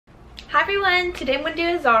Hi everyone, today I'm going to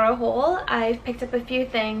do a Zara haul. I've picked up a few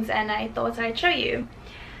things and I thought I'd show you.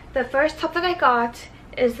 The first top that I got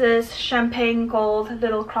is this champagne gold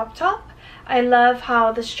little crop top. I love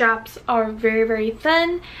how the straps are very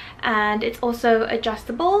thin and it's also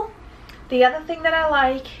adjustable. The other thing that I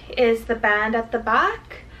like is the band at the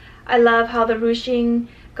back. I love how the ruching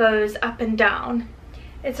goes up and down.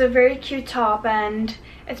 It's a very cute top and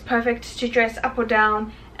it's perfect to dress up or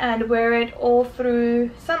down and wear it all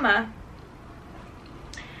through summer.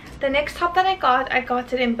 The next top that I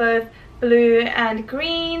got it in both blue and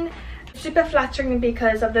green. Super flattering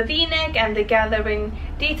because of the v-neck and the gathering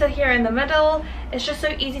detail here in the middle. It's just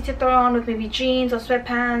so easy to throw on with maybe jeans or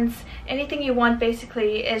sweatpants, anything you want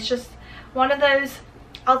basically. It's just one of those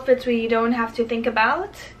outfits where you don't have to think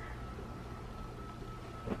about.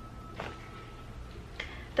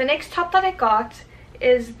 The next top that I got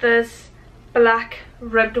is this black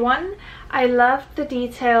ribbed one. I love the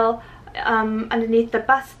detail underneath the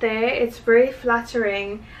bust there. It's very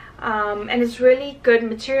flattering and it's really good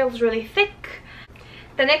material. It's really thick.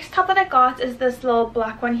 The next top that I got is this little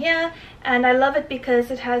black one here, and I love it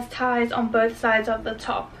because it has ties on both sides of the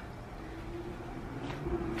top.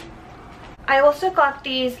 I also got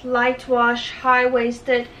these light wash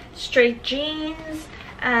high-waisted straight jeans,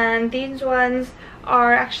 and these ones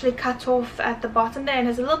are actually cut off at the bottom there and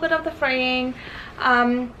has a little bit of the fraying.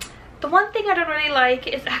 The one thing I don't really like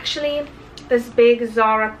is actually this big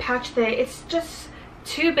Zara patch there. It's just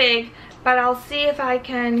too big, but I'll see if I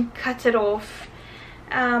can cut it off.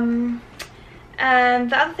 And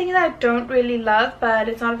the other thing that I don't really love, but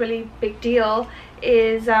it's not a really big deal,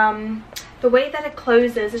 is the way that it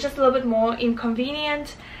closes. It's just a little bit more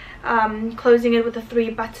inconvenient, closing it with the 3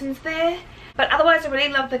 buttons there. But otherwise I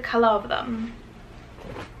really love the color of them.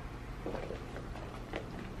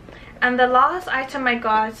 And the last item I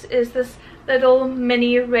got is this little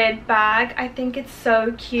mini red bag. I think it's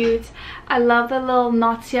so cute. I love the little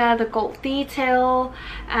knots here, the gold detail,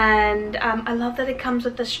 and I love that it comes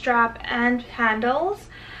with the strap and handles.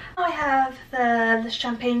 I have the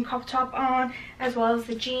champagne crop top on as well as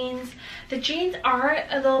the jeans. The jeans are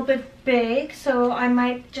a little bit big, so I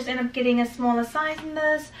might just end up getting a smaller size in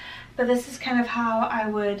this, but this is kind of how I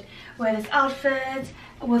would wear this outfit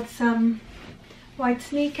with some white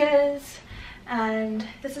sneakers, and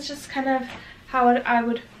this is just kind of how I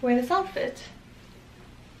would wear this outfit.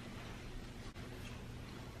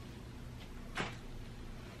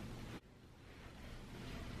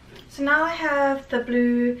 So now I have the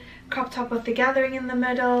blue crop top with the gathering in the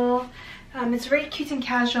middle. It's very cute and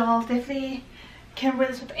casual. Definitely can wear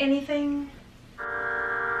this with anything.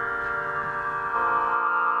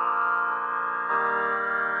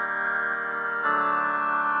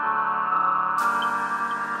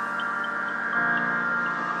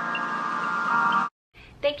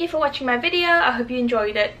 Thank you for watching my video. I hope you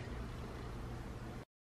enjoyed it.